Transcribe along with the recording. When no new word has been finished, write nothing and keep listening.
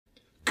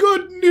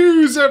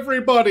news,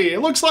 everybody! It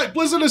looks like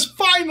Blizzard has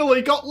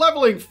finally got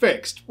leveling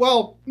fixed.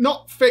 Well,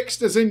 not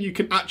fixed as in you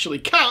can actually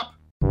cap.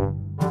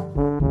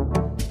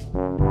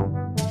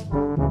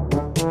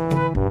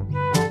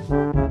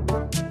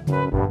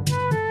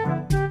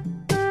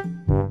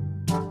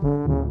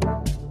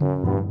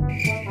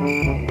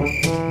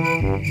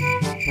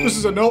 Just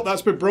as a note,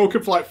 that's been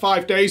broken for like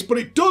 5 days, but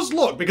it does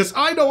look, because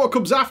I know what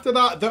comes after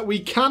that we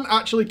can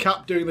actually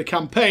cap during the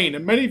campaign,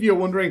 and many of you are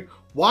wondering,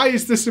 why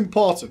is this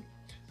important?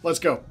 Let's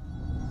go.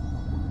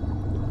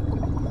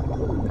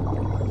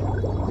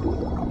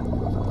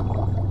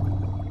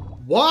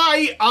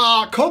 Why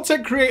are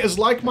content creators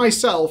like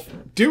myself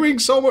doing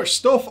so much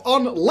stuff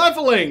on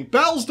leveling?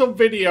 Bell's done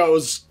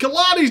videos,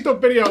 Kalani's done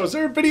videos,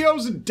 there are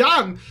videos, and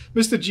Dan,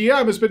 Mr.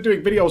 GM, has been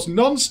doing videos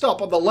non-stop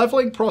on the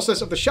leveling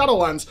process of the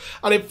Shadowlands,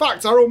 and in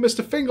fact, our own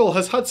Mr. Fingal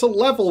has had to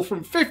level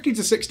from 50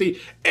 to 60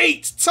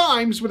 8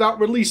 times without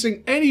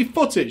releasing any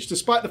footage,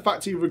 despite the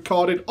fact he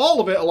recorded all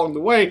of it along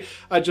the way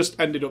and just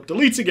ended up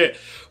deleting it.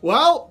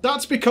 Well,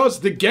 that's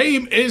because the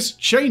game is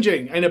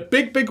changing in a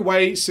big, big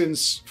way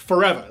since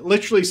forever.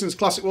 Literally since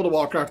Classic World of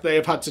Warcraft, they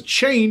have had to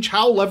change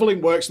how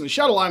leveling works in the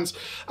Shadowlands,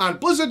 and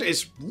Blizzard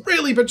has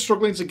really been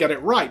struggling to get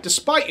it right,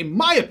 despite, in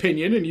my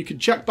opinion, and you can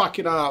check back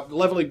in our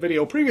leveling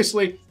video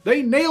previously,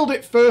 they nailed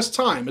it first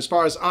time as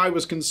far as I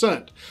was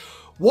concerned.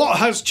 What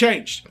has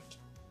changed?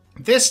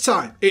 This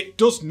time, it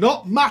does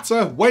not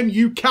matter when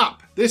you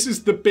cap. This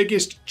is the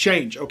biggest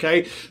change,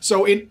 okay?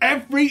 So in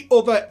every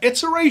other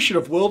iteration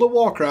of World of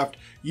Warcraft,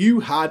 you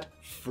had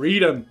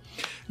freedom.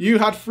 You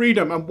had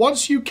freedom, and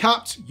once you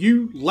capped,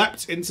 you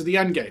leapt into the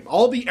endgame.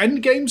 All the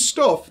endgame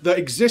stuff that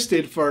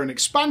existed for an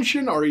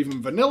expansion or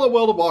even vanilla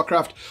World of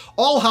Warcraft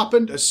all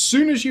happened as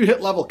soon as you hit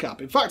level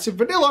cap. In fact, in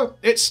vanilla,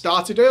 it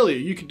started earlier.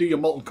 You could do your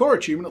Molten Core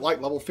achievement at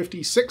like level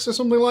 56 or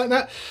something like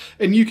that,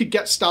 and you could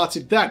get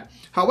started then.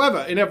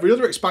 However, in every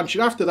other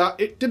expansion after that,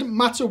 it didn't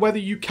matter whether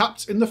you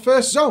capped in the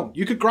first zone.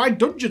 You could grind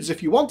dungeons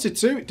if you wanted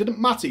to. It didn't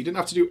matter. You didn't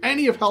have to do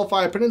any of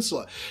Hellfire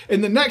Peninsula.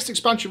 In the next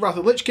expansion, Wrath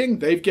of the Lich King,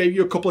 they've gave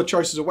you a couple of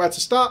choices of where to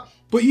start,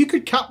 but you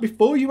could cap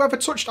before you ever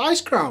touched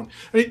Icecrown,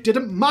 and it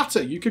didn't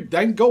matter. You could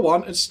then go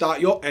on and start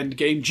your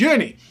endgame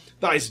journey.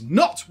 That is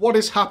not what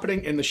is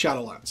happening in the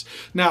Shadowlands.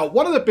 Now,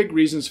 one of the big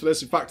reasons for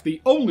this, in fact,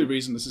 the only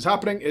reason this is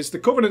happening, is the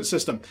Covenant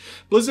system.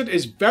 Blizzard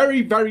is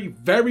very, very,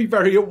 very,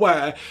 very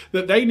aware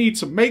that they need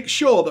to make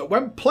sure that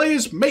when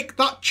players make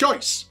that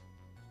choice,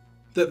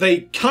 that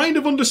they kind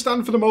of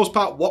understand for the most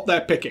part what they're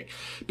picking,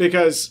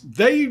 because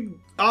they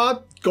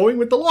are going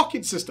with the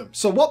lock-in system.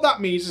 So what that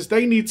means is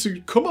they need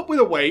to come up with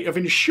a way of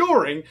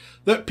ensuring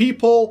that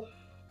people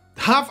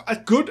have a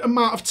good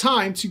amount of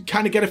time to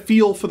kind of get a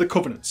feel for the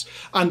Covenants,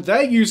 and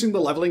they're using the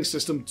leveling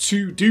system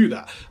to do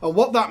that. And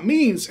what that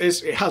means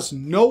is it has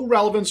no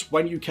relevance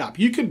when you cap.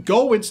 You can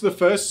go into the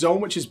first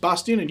zone, which is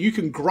Bastion, and you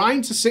can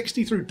grind to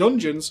 60 through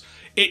dungeons.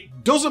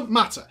 It doesn't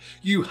matter.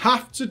 You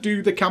have to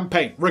do the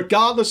campaign,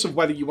 regardless of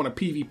whether you want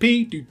to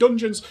PvP, do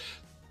dungeons,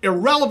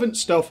 irrelevant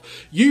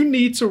stuff. You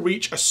need to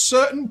reach a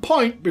certain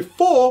point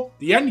before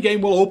the end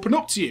game will open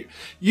up to you.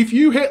 If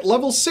you hit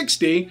level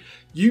 60,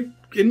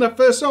 in that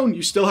first zone,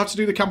 you still have to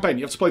do the campaign.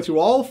 You have to play through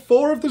all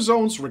 4 of the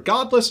zones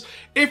regardless.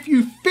 If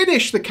you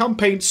finish the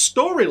campaign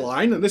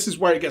storyline, and this is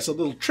where it gets a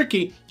little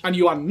tricky, and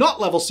you are not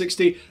level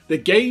 60, the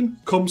game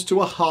comes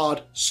to a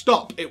hard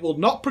stop. It will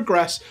not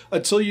progress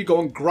until you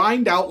go and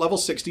grind out level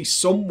 60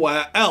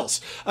 somewhere else.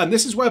 And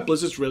this is where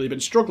Blizzard's really been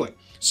struggling.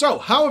 So,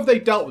 how have they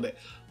dealt with it?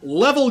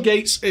 Level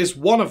gates is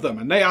one of them,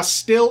 and they are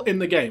still in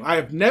the game. I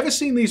have never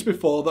seen these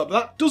before, but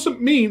that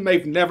doesn't mean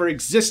they've never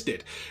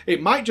existed.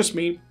 It might just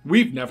mean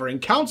we've never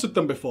encountered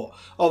them before.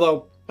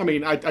 Although, I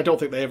mean, I don't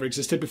think they ever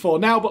existed before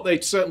now, but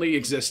they certainly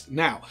exist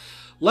now.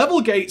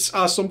 Level gates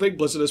are something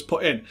Blizzard has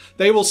put in.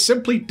 They will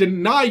simply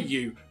deny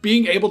you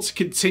being able to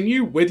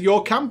continue with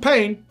your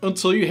campaign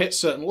until you hit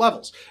certain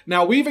levels.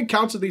 Now, we've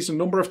encountered these a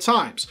number of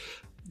times.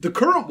 The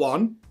current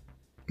one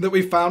that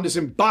we found is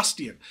in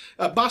Bastion.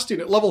 At Bastion,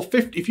 at level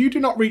 50, if you do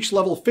not reach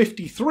level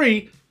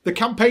 53, the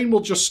campaign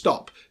will just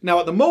stop. Now,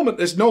 at the moment,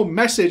 there's no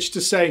message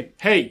to say,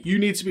 hey, you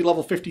need to be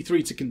level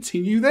 53 to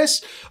continue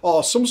this,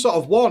 or some sort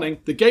of warning.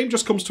 The game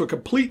just comes to a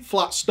complete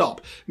flat stop.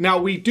 Now,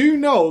 we do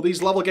know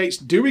these level gates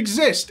do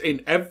exist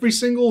in every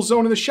single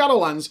zone in the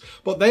Shadowlands,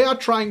 but they are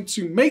trying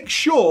to make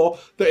sure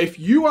that if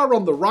you are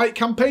on the right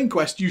campaign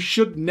quest, you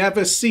should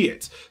never see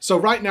it. So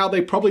right now,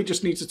 they probably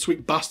just need to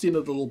tweak Bastion a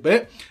little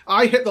bit.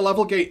 I hit the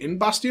level gate in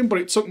Bastion, but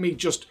it took me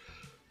just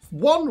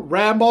 1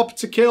 rare mob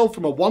to kill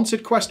from a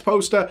wanted quest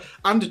poster,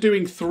 and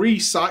doing 3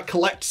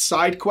 collect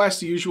side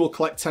quests, the usual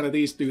collect 10 of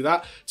these, do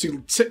that,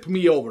 to tip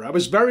me over. I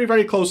was very,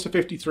 very close to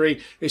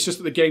 53, it's just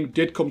that the game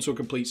did come to a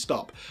complete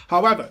stop.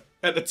 However,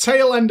 at the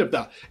tail end of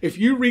that, if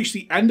you reach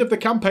the end of the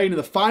campaign in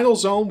the final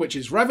zone, which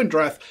is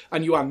Revendreth,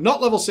 and you are not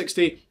level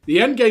 60,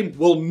 the end game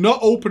will not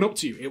open up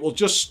to you. It will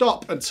just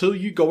stop until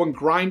you go and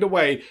grind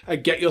away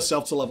and get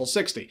yourself to level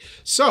 60.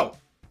 So,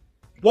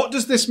 what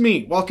does this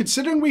mean? Well,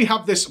 considering we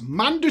have this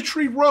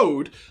mandatory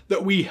road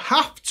that we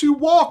have to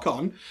walk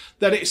on,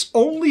 that it's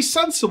only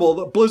sensible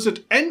that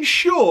Blizzard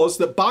ensures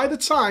that by the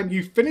time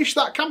you finish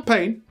that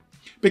campaign,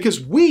 because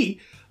we,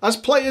 as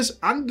players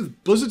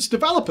and Blizzard's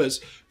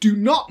developers, do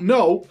not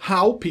know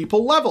how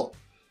people level.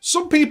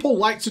 Some people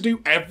like to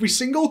do every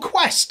single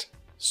quest.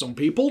 Some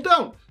people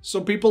don't.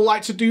 Some people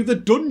like to do the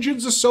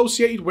dungeons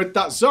associated with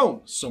that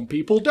zone. Some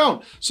people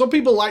don't. Some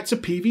people like to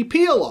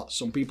PvP a lot.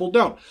 Some people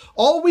don't.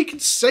 All we can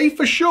say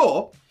for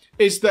sure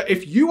is that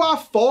if you are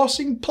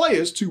forcing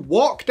players to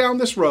walk down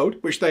this road,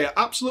 which they are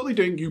absolutely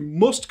doing, you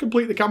must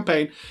complete the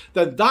campaign,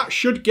 then that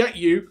should get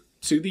you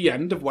to the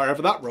end of wherever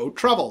that road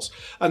travels.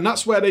 And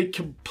that's where they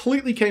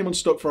completely came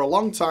unstuck for a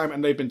long time,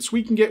 and they've been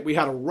tweaking it. We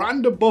had a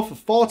random buff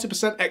of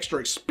 40% extra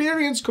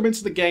experience come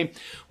into the game.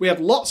 We had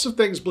lots of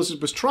things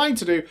Blizzard was trying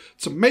to do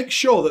to make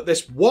sure that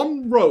this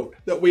one road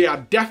that we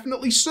are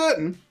definitely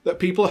certain that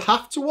people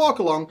have to walk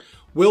along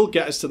will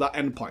get us to that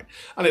endpoint.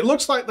 And it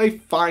looks like they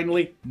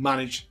finally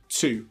managed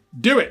to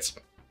do it.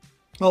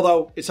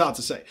 Although, it's hard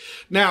to say.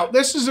 Now,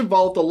 this has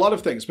involved a lot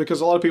of things because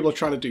a lot of people are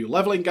trying to do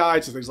leveling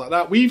guides and things like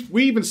that. We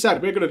even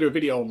said we're going to do a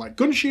video on like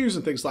gun shoes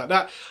and things like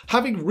that.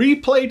 Having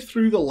replayed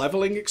through the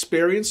leveling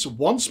experience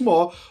once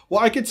more,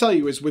 what I can tell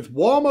you is with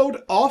war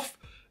mode off,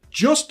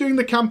 just doing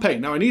the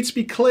campaign. Now, I need to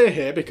be clear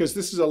here because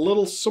this is a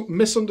little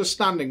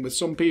misunderstanding with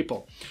some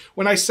people.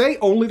 When I say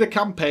only the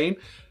campaign,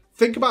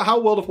 think about how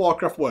World of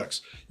Warcraft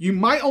works. You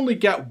might only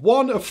get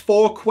 1 of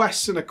 4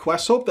 quests in a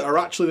quest hub that are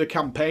actually the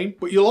campaign,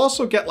 but you'll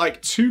also get like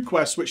 2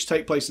 quests which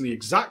take place in the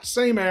exact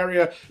same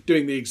area,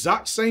 doing the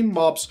exact same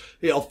mobs.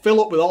 It'll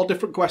fill up with all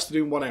different quests to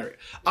do in one area.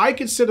 I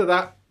consider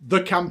that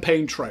the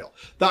campaign trail.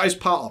 That is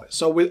part of it.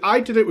 So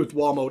I did it with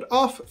war mode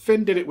off,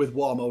 Finn did it with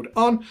war mode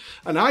on,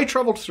 and I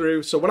traveled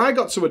through. So when I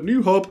got to a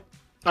new hub,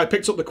 I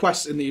picked up the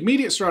quests in the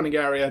immediate surrounding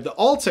area that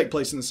all take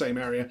place in the same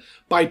area.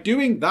 By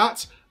doing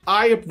that,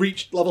 I have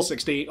reached level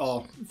 60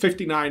 or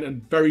 59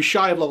 and very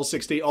shy of level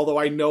 60, although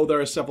I know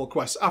there are several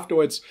quests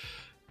afterwards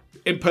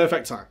in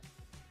perfect time.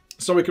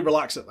 So we can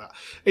relax at that.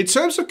 In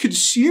terms of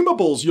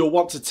consumables you'll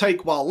want to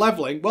take while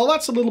leveling, well,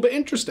 that's a little bit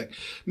interesting.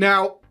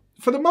 Now,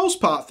 for the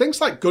most part, things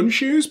like gun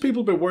shoes,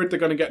 people have been worried they're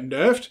going to get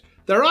nerfed.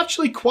 They're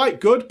actually quite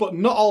good, but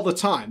not all the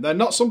time. They're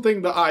not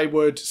something that I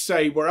would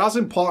say were as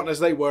important as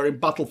they were in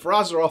Battle for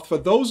Azeroth for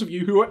those of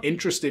you who are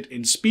interested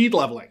in speed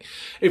leveling.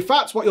 In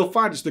fact, what you'll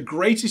find is the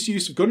greatest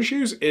use of gun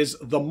shoes is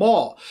the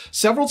Maw.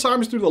 Several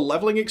times through the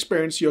leveling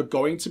experience, you're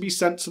going to be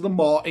sent to the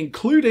Maw,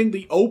 including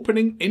the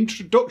opening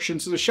introduction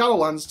to the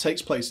Shadowlands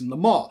takes place in the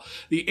Maw.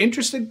 The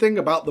interesting thing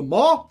about the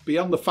Maw,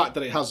 beyond the fact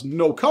that it has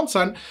no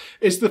content,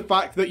 is the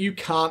fact that you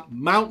can't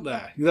mount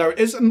there. There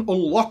is an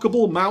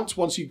unlockable mount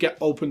once you get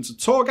open to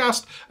Torghast,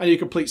 and you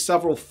complete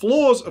several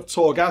floors of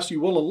Torghast, you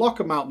will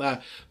unlock a mount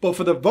there. But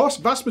for the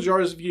vast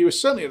majority of you,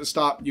 certainly at the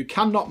start, you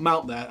cannot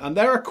mount there. And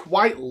there are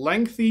quite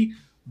lengthy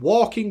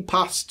walking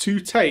paths to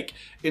take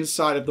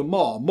inside of the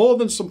Maw. More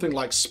than something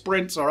like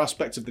sprints or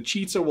aspects of the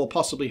cheetah will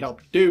possibly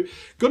help you do.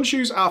 Gun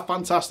shoes are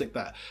fantastic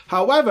there.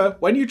 However,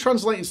 when you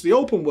translate into the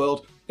open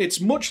world, it's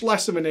much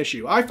less of an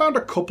issue. I found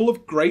a couple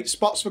of great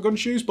spots for gun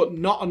shoes, but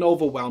not an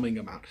overwhelming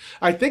amount.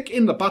 I think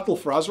in the Battle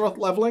for Azeroth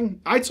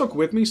leveling, I took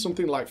with me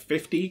something like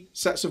 50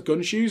 sets of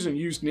gun shoes and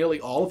used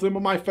nearly all of them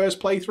on my first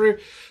playthrough.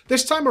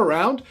 This time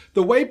around,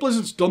 the way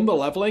Blizzard's done the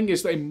leveling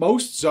is that in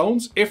most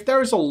zones, if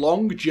there is a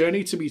long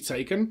journey to be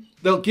taken,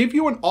 they'll give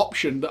you an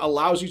option that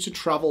allows you to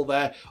travel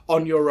there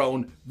on your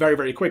own very,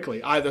 very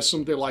quickly. Either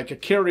something like a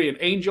Kyrian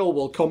Angel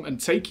will come and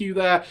take you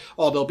there,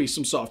 or there'll be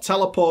some sort of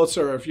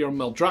teleporter. If you're in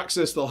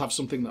Meldraxis, they'll have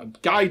something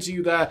that guides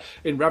you there.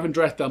 In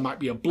Revendreth, there might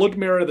be a blood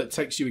mirror that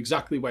takes you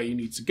exactly where you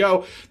need to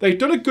go. They've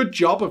done a good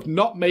job of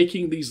not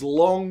making these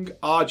long,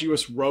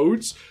 arduous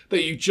roads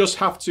that you just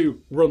have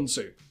to run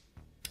to.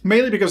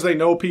 Mainly because they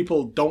know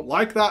people don't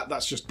like that.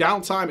 That's just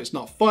downtime. It's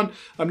not fun.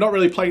 I'm not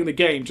really playing the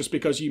game just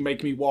because you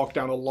make me walk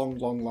down a long,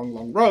 long, long,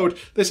 long road.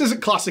 This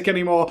isn't classic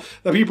anymore.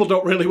 The people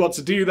don't really want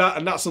to do that,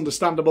 and that's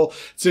understandable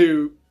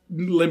to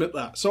limit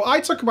that. So I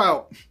took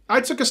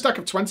a stack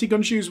of 20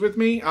 gun shoes with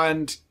me,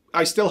 and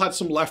I still had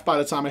some left by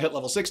the time I hit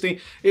level 60.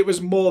 It was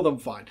more than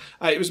fine.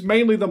 It was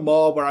mainly the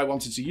Maw where I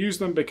wanted to use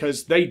them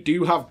because they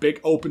do have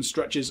big open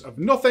stretches of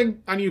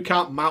nothing and you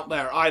can't mount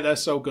there either,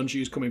 so gun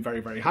shoes come in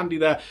very, very handy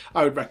there.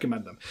 I would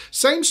recommend them.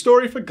 Same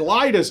story for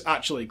gliders,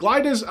 actually.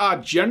 Gliders are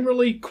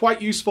generally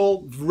quite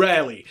useful,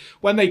 rarely.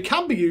 When they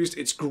can be used,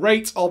 it's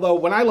great, although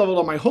when I leveled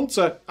on my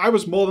Hunter, I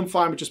was more than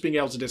fine with just being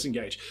able to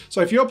disengage.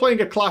 So if you're playing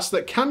a class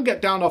that can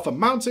get down off a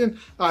mountain,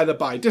 either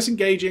by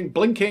disengaging,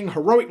 blinking,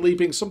 heroic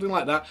leaping, something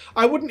like that,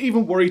 I wouldn't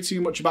even worry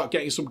too much about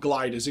getting some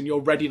gliders in your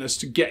readiness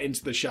to get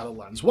into the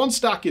Shadowlands. 1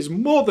 stack is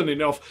more than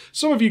enough.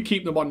 Some of you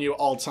keep them on you at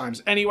all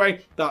times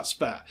anyway. That's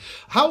fair.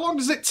 How long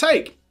does it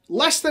take?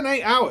 Less than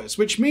 8 hours,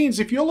 which means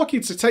if you're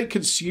looking to take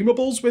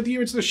consumables with you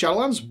into the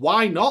Shadowlands,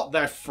 why not?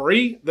 They're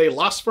free. They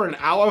last for an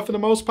hour for the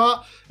most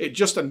part. It's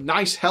just a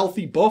nice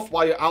healthy buff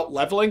while you're out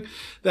leveling.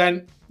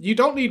 Then you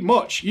don't need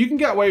much. You can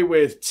get away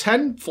with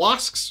 10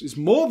 flasks is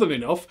more than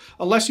enough,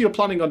 unless you're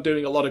planning on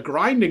doing a lot of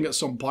grinding at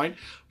some point.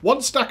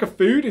 1 stack of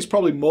food is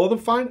probably more than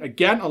fine.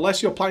 Again,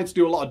 unless you're planning to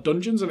do a lot of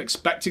dungeons and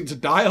expecting to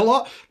die a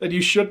lot, then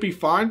you should be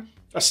fine.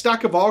 A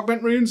stack of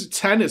augment runes,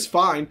 10 is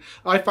fine.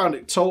 I found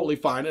it totally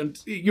fine. And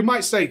you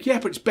might say, yeah,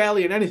 but it's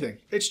barely in anything.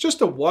 It's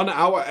just a 1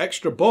 hour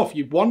extra buff.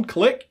 One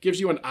click gives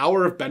you an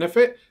hour of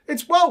benefit.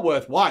 It's well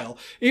worthwhile.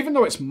 Even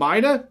though it's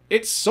minor,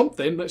 it's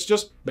something that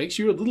just makes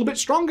you a little bit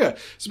stronger.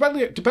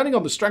 Especially depending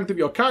on the strength of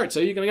your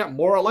character, you're going to get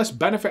more or less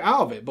benefit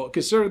out of it. But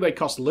considering they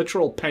cost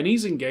literal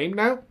pennies in game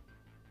now,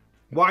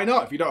 why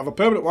not? If you don't have a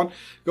permanent one,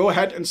 go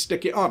ahead and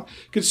stick it on.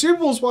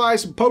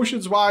 Consumables-wise and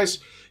potions-wise,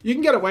 you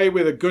can get away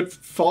with a good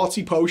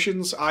 40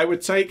 potions, I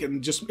would take,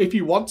 and just, if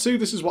you want to,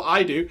 this is what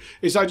I do,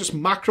 is I just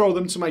macro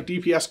them to my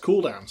DPS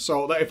cooldown.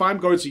 So that if I'm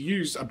going to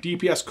use a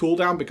DPS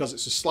cooldown because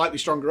it's a slightly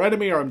stronger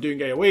enemy or I'm doing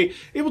AoE,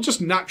 it will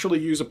just naturally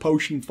use a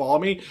potion for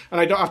me,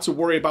 and I don't have to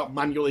worry about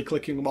manually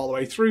clicking them all the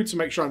way through to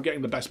make sure I'm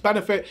getting the best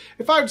benefit.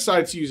 If I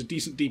decide to use a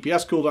decent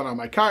DPS cooldown on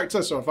my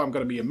character, so if I'm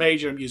going to be a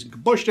mage and I'm using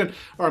Combustion,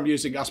 or I'm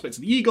using Aspects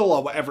of the Eagle,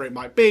 or whatever it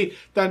might be,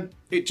 then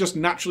it just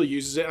naturally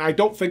uses it, and I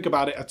don't think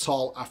about it at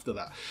all after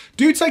that.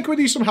 Do take with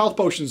you some health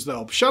potions,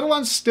 though.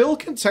 Shadowlands still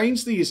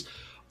contains these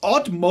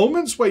odd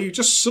moments where you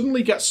just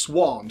suddenly get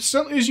swarmed.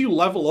 Certainly as you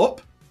level up,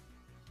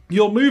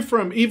 you'll move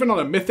from, even on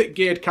a mythic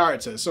geared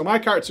character, so my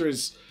character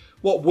is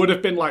what would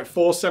have been like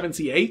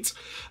 478.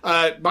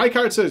 My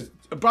character,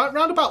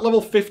 around about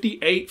level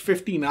 58,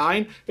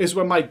 59, is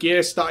when my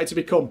gear started to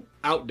become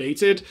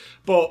outdated,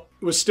 but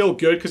it was still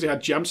good because it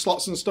had gem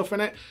slots and stuff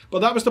in it. But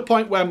that was the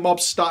point where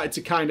mobs started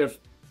to kind of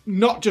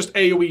not just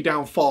AoE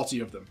down 40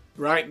 of them,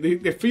 right?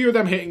 The few of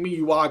them hitting me,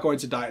 you are going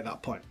to die at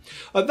that point.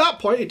 At that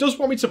point, it does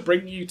want me to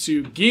bring you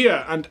to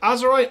gear and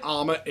Azerite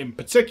armor in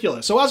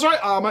particular. So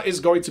Azerite armor is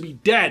going to be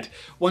dead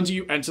once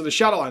you enter the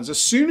Shadowlands. As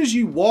soon as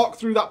you walk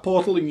through that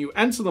portal and you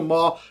enter the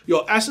maw,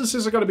 your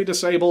essences are going to be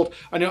disabled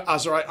and your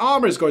Azerite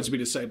armor is going to be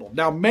disabled.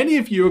 Now, many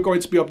of you are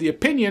going to be of the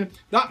opinion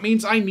that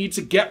means I need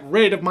to get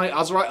rid of my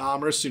Azerite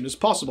armor as soon as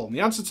possible. And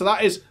the answer to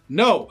that is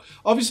no.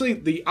 Obviously,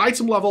 the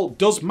item level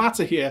does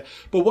matter here,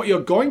 but what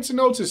you're going to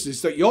notice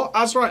is that your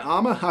Azerite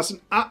armor has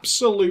an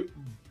absolute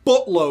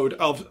buttload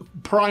of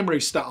primary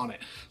stat on it.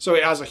 So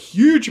it has a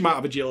huge amount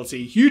of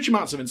agility, huge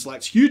amounts of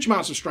intellect, huge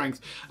amounts of strength,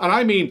 and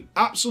I mean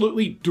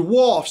absolutely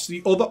dwarfs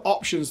the other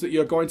options that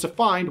you're going to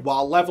find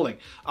while leveling.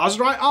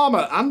 Azerite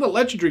armor, and the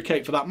legendary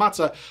cape for that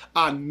matter,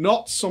 are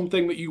not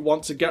something that you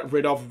want to get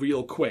rid of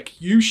real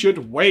quick. You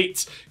should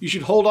wait. You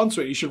should hold on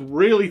to it. You should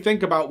really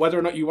think about whether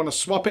or not you want to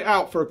swap it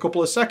out for a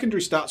couple of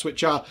secondary stats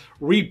which are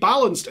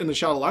rebalanced in the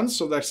Shadowlands,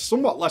 so they're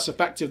somewhat less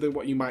effective than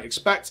what you might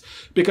expect,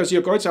 because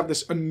you're going to have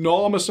this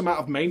enormous amount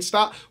of main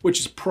stat which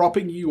is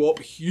propping you up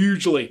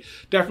hugely.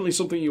 Definitely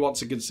something you want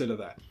to consider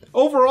there.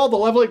 Overall, the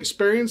level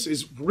experience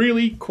is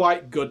really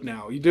quite good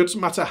now. It doesn't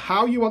matter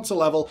how you want to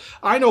level.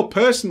 I know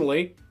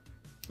personally,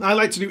 I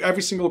like to do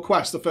every single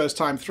quest the first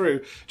time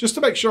through, just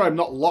to make sure I'm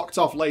not locked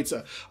off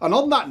later. And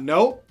on that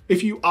note,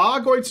 if you are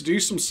going to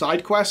do some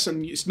side quests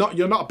and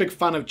you're not a big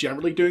fan of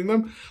generally doing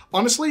them,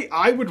 honestly,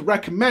 I would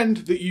recommend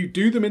that you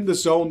do them in the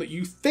zone that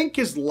you think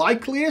is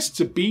likeliest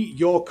to be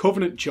your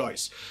Covenant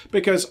choice.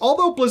 Because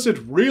although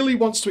Blizzard really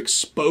wants to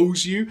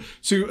expose you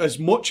to as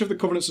much of the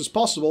Covenants as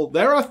possible,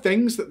 there are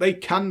things that they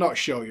cannot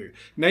show you.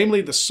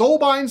 Namely, the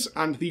Soulbinds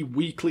and the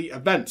weekly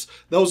events.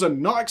 Those are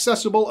not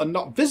accessible and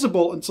not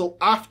visible until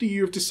after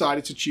you have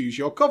decided to choose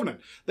your Covenant.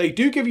 They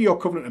do give you your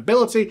Covenant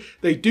ability,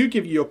 they do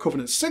give you your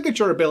Covenant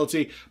signature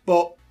ability,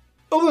 but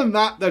other than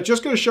that, they're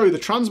just going to show you the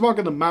transmog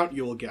and the mount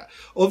you'll get.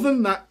 Other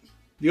than that,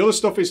 the other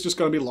stuff is just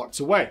going to be locked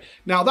away.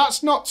 Now,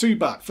 that's not too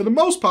bad. For the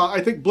most part,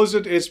 I think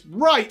Blizzard is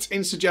right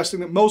in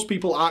suggesting that most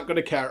people aren't going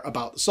to care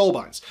about the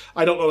Soulbinds.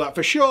 I don't know that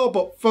for sure,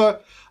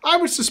 but I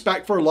would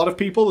suspect for a lot of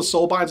people, the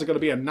Soulbinds are going to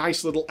be a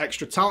nice little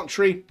extra talent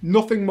tree.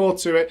 Nothing more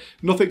to it.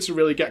 Nothing to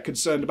really get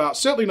concerned about.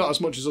 Certainly not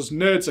as much as us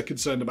nerds are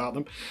concerned about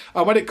them.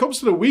 And when it comes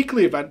to the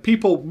weekly event,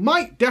 people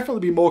might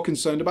definitely be more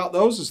concerned about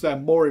those as they're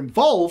more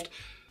involved,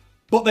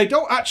 but they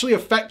don't actually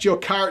affect your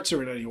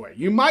character in any way.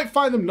 You might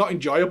find them not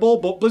enjoyable,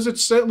 but Blizzard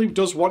certainly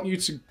does want you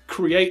to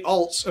create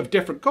alts of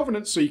different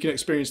Covenants so you can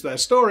experience their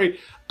story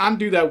and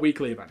do their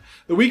weekly event.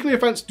 The weekly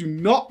events do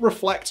not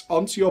reflect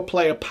onto your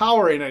player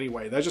power in any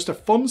way. They're just a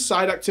fun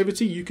side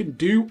activity you can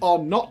do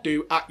or not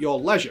do at your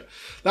leisure.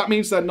 That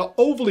means they're not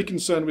overly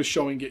concerned with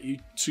showing it you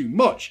too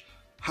much.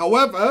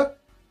 However,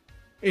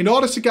 in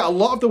order to get a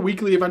lot of the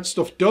weekly event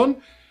stuff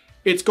done,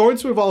 it's going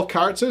to involve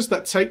characters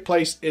that take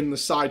place in the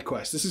side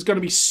quest. This is going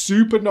to be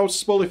super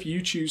noticeable if you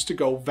choose to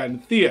go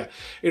Venthea.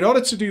 In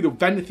order to do the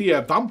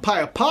Venthea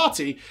vampire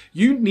party,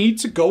 you need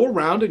to go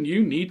around and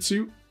you need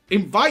to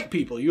invite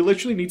people. You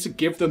literally need to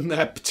give them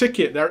their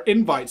ticket, their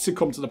invites to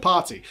come to the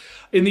party.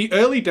 In the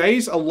early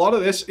days, a lot of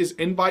this is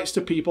invites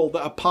to people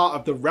that are part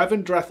of the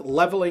Revendreth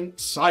leveling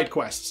side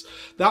quests.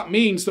 That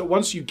means that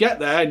once you get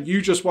there and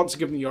you just want to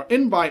give them your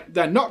invite,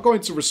 they're not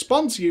going to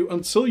respond to you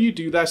until you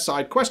do their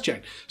side quest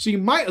chain. So you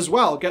might as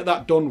well get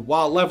that done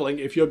while leveling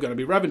if you're going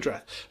to be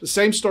Revendreth. The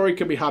same story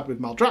can be had with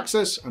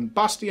Maldraxxus and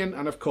Bastion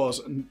and of course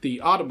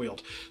the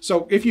Ardenweald.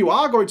 So if you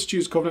are going to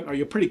choose Covenant or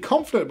you're pretty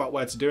confident about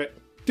where to do it,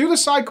 do the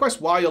side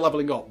quest while you're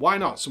leveling up. Why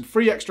not? Some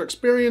free extra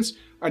experience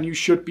and you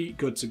should be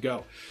good to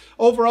go.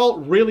 Overall,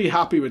 really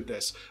happy with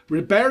this.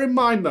 Bear in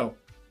mind though,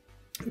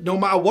 No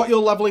matter what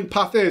your leveling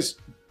path is,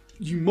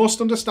 you must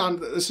understand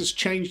that this has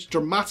changed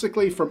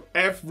dramatically from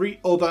every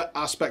other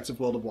aspect of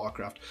World of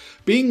Warcraft.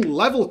 Being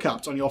level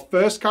capped on your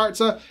first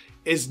character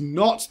is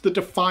not the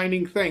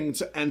defining thing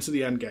to enter the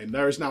endgame.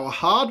 There is now a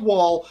hard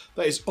wall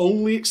that is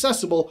only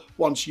accessible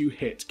once you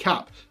hit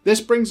cap.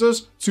 This brings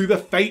us to the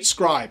Fate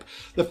Scribe.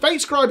 The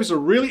Fate Scribe is a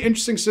really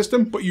interesting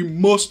system, but you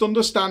must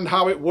understand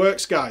how it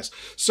works, guys.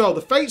 So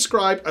the Fate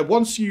Scribe,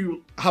 once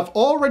you have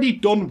already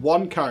done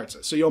one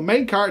character, so your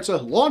main character,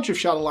 launch of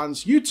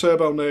Shadowlands, you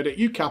turbo nerd it,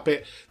 you cap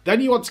it,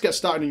 then you want to get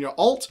started in your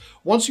alt.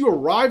 Once you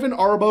arrive in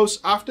Oribos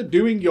after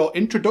doing your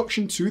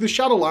introduction to the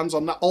Shadowlands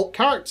on that alt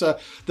character,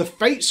 the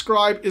Fate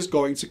Scribe is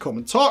going to come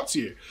and talk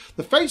to you.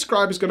 The Fate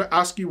Scribe is going to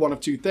ask you one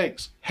of two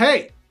things.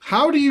 Hey,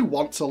 how do you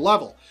want to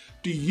level?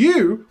 Do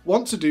you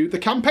want to do the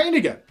campaign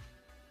again?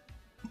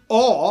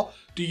 Or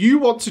do you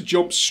want to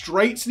jump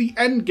straight to the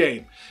end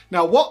game?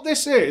 Now what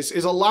this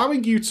is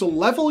allowing you to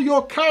level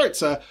your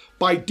character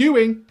by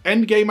doing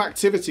end game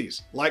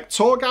activities like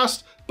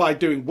Torghast, by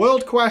doing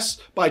world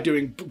quests, by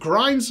doing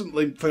grinds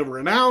for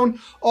renown,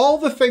 all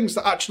the things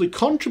that actually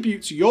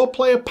contribute to your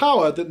player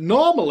power that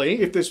normally,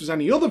 if this was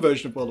any other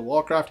version of World of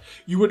Warcraft,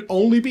 you would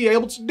only be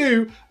able to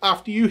do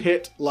after you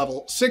hit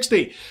level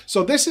 60.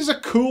 So this is a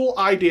cool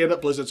idea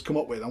that Blizzard's come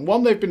up with, and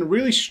one they've been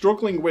really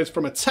struggling with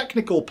from a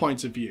technical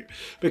point of view,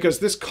 because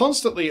this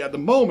constantly at the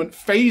moment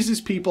phases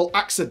people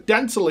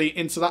accidentally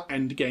into that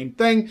end game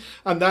thing,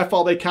 and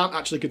therefore they can't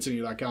actually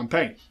continue that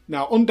campaign.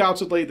 Now,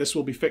 undoubtedly, this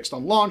will be fixed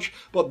on launch,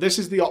 but this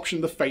is the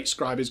option the Fate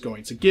Scribe is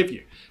going to give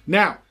you.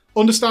 Now,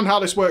 understand how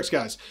this works,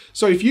 guys.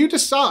 So if you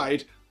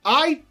decide,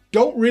 I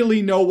don't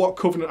really know what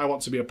covenant I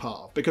want to be a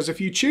part of, because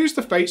if you choose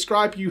the Fate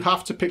Scribe, you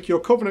have to pick your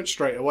covenant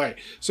straight away.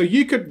 So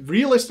you could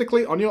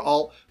realistically, on your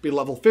alt, be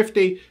level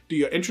 50, do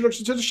your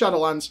introduction to the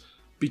Shadowlands,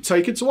 be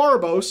taken to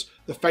Oribos,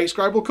 the Fate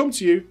Scribe will come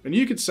to you, and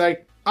you could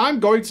say,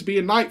 I'm going to be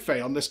a Night Fae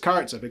on this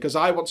character because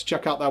I want to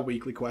check out their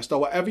weekly quest,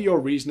 or whatever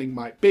your reasoning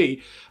might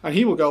be. And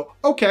he will go,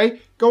 okay,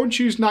 go and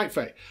choose Night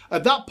Fae.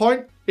 At that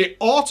point, it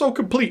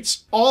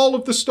auto-completes all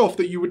of the stuff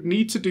that you would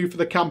need to do for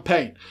the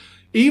campaign.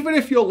 Even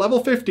if you're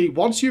level 50,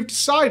 once you've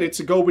decided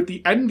to go with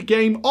the end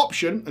game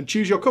option and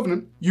choose your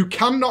covenant, you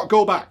cannot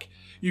go back.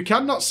 You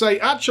cannot say,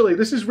 actually,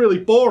 this is really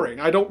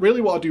boring. I don't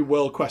really want to do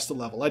world quest to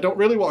level. I don't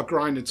really want to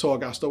grind in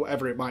Torghast or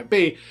whatever it might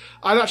be.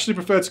 I'd actually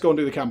prefer to go and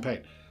do the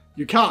campaign.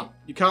 You can't.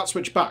 You can't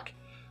switch back.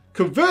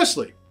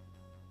 Conversely,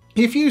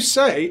 if you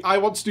say, I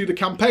want to do the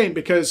campaign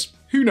because,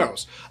 who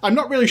knows, I'm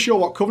not really sure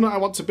what covenant I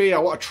want to be, I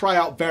want to try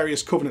out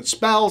various covenant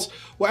spells,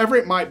 whatever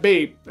it might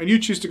be, and you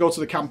choose to go to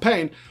the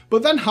campaign,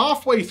 but then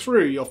halfway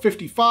through you're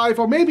 55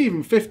 or maybe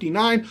even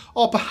 59,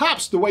 or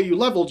perhaps the way you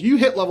leveled, you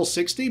hit level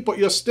 60, but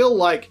you're still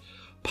like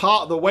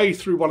part of the way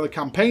through one of the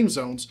campaign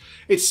zones,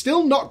 it's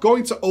still not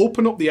going to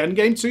open up the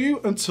endgame to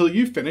you until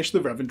you finish the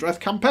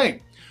Revendreth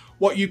campaign.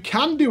 What you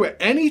can do at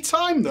any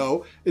time,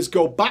 though, is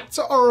go back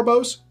to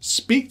Oribos,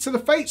 speak to the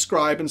Fate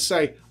Scribe, and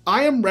say,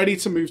 I am ready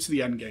to move to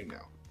the endgame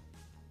now.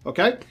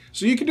 Okay?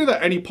 So you can do that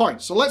at any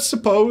point. So let's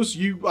suppose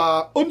you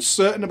are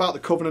uncertain about the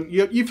Covenant.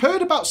 You've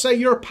heard about, say,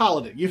 you're a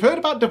Paladin. You've heard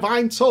about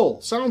Divine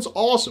Toll. Sounds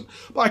awesome.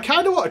 But I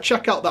kind of want to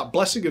check out that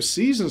Blessing of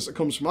Seasons that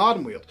comes from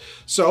Ardenweald.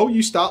 So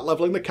you start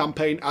leveling the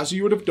campaign as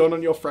you would have done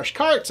on your fresh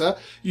character.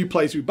 You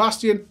play through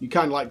Bastion. You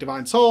kind of like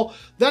Divine Toll.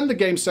 Then the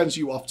game sends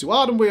you off to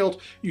Ardenweald.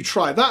 You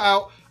try that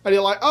out. And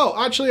you're like, oh,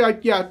 actually,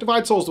 yeah,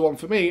 Divine Toll's the one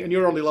for me. And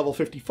you're only level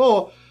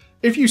 54.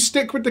 If you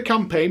stick with the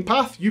campaign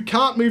path, you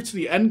can't move to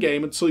the end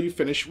game until you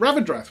finish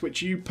Revendreth,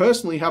 which you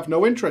personally have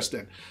no interest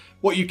in.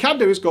 What you can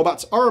do is go back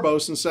to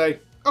Oribos and say,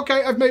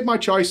 okay, I've made my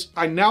choice.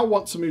 I now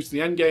want to move to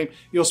the end game.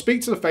 You'll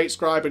speak to the Fate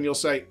Scribe and you'll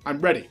say, I'm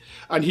ready.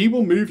 And he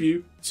will move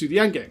you to the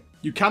end game.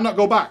 You cannot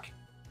go back.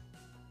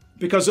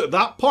 Because at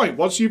that point,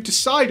 once you've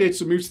decided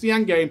to move to the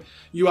end game,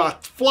 you are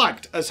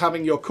flagged as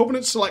having your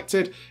covenant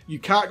selected. You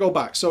can't go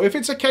back. So if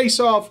it's a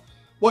case of,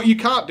 what you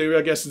can't do,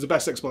 I guess is the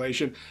best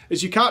explanation,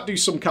 is you can't do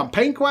some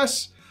campaign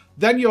quests.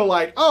 Then you're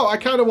like, oh, I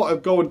kind of want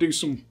to go and do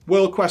some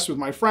world quests with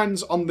my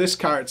friends on this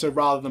character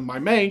rather than my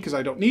main, because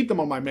I don't need them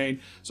on my main.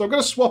 So I'm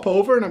going to swap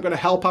over and I'm going to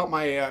help out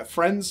my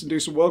friends and do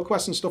some world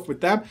quests and stuff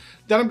with them.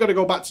 Then I'm going to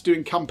go back to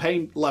doing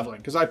campaign leveling,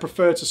 because I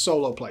prefer to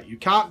solo play. You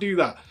can't do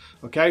that.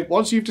 Okay,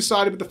 once you've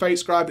decided with the Fate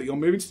Scribe that you're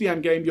moving to the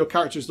end game, your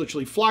character is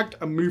literally flagged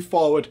and move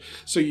forward,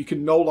 so you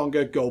can no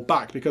longer go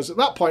back. Because at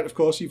that point, of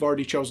course, you've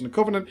already chosen a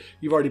covenant,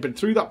 you've already been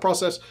through that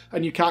process,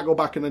 and you can't go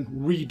back and then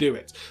redo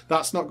it.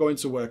 That's not going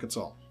to work at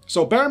all.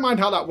 So bear in mind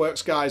how that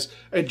works, guys.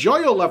 Enjoy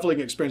your leveling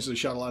experience of the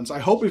Shadowlands. I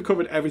hope we've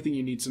covered everything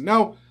you need to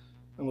know,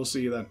 and we'll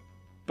see you then.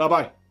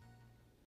 Bye-bye.